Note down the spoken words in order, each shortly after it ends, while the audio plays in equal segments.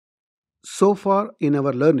So far in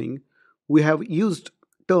our learning, we have used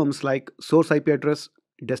terms like source IP address,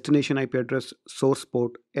 destination IP address, source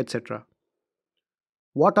port, etc.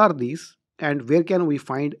 What are these and where can we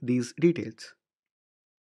find these details?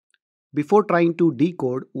 Before trying to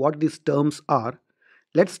decode what these terms are,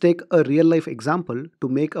 let's take a real life example to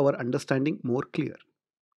make our understanding more clear.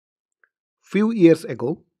 Few years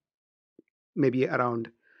ago, maybe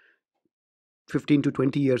around 15 to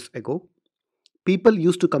 20 years ago, people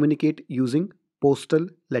used to communicate using postal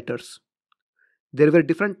letters. There were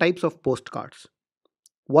different types of postcards.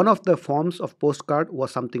 One of the forms of postcard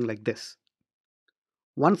was something like this.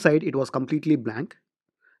 One side it was completely blank,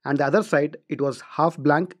 and the other side it was half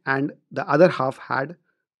blank and the other half had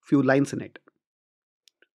few lines in it.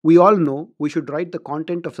 We all know we should write the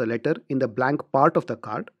content of the letter in the blank part of the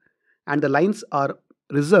card, and the lines are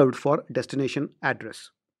reserved for destination address.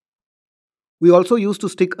 We also used to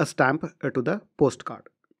stick a stamp to the postcard.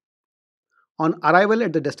 On arrival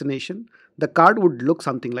at the destination, the card would look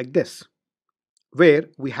something like this, where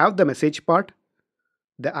we have the message part,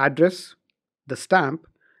 the address, the stamp,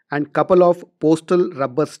 and couple of postal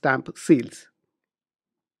rubber stamp seals.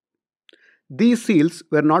 These seals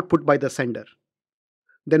were not put by the sender.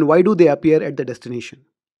 Then why do they appear at the destination?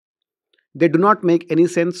 They do not make any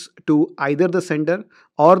sense to either the sender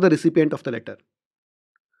or the recipient of the letter.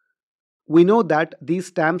 We know that these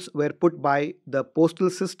stamps were put by the postal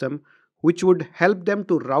system, which would help them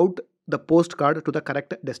to route the postcard to the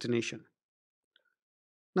correct destination.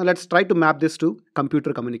 Now let's try to map this to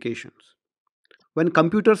computer communications. When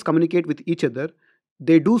computers communicate with each other,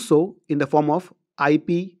 they do so in the form of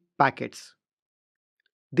IP packets.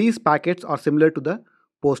 These packets are similar to the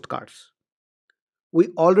postcards. We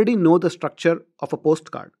already know the structure of a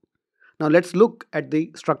postcard. Now let's look at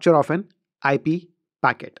the structure of an IP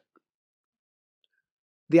packet.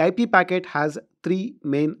 The IP packet has three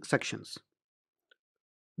main sections: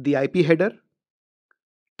 the IP header,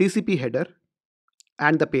 TCP header,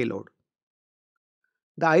 and the payload.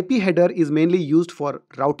 The IP header is mainly used for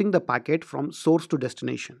routing the packet from source to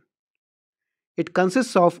destination. It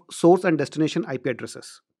consists of source and destination IP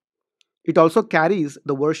addresses. It also carries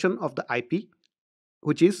the version of the IP,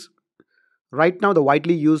 which is right now the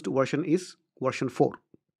widely used version is version 4.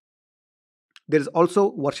 There is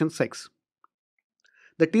also version 6.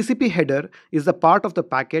 The TCP header is the part of the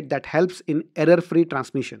packet that helps in error-free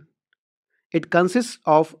transmission. It consists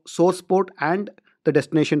of source port and the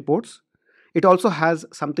destination ports. It also has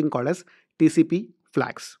something called as TCP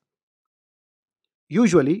flags.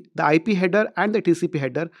 Usually, the IP header and the TCP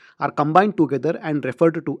header are combined together and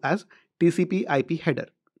referred to as TCP IP header.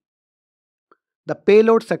 The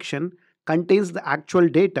payload section contains the actual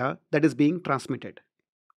data that is being transmitted.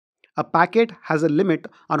 A packet has a limit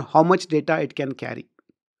on how much data it can carry.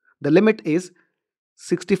 The limit is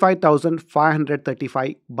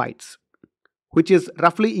 65,535 bytes, which is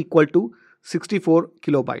roughly equal to 64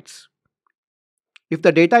 kilobytes. If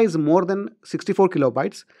the data is more than 64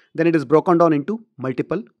 kilobytes, then it is broken down into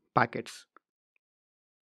multiple packets.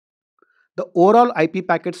 The overall IP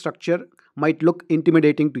packet structure might look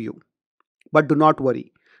intimidating to you, but do not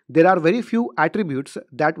worry. There are very few attributes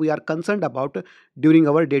that we are concerned about during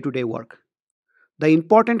our day-to-day work. The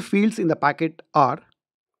important fields in the packet are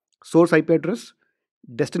source IP address,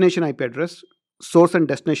 destination IP address, source and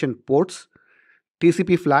destination ports,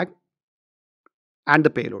 TCP flag, and the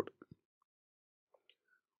payload.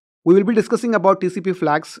 We will be discussing about TCP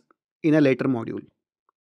flags in a later module.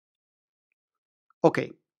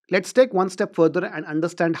 Okay, let's take one step further and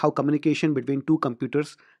understand how communication between two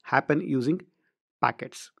computers happen using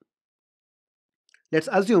packets. Let's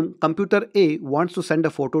assume computer A wants to send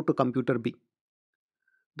a photo to computer B.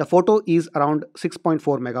 The photo is around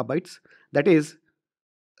 6.4 megabytes, that is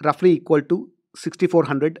roughly equal to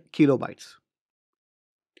 6400 kilobytes.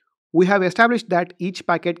 We have established that each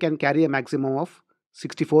packet can carry a maximum of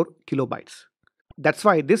 64 kilobytes. That's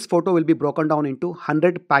why this photo will be broken down into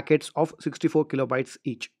 100 packets of 64 kilobytes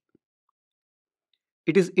each.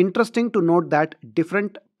 It is interesting to note that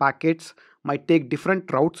different packets might take different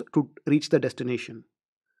routes to reach the destination.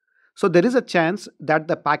 So there is a chance that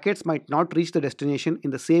the packets might not reach the destination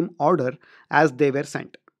in the same order as they were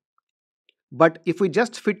sent. But if we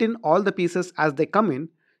just fit in all the pieces as they come in,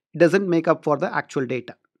 it doesn't make up for the actual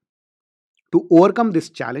data. To overcome this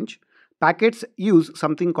challenge, packets use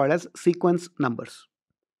something called as sequence numbers.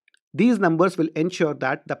 These numbers will ensure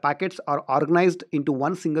that the packets are organized into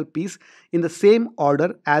one single piece in the same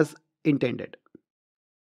order as intended.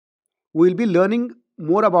 We will be learning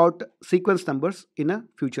more about sequence numbers in a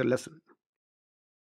future lesson.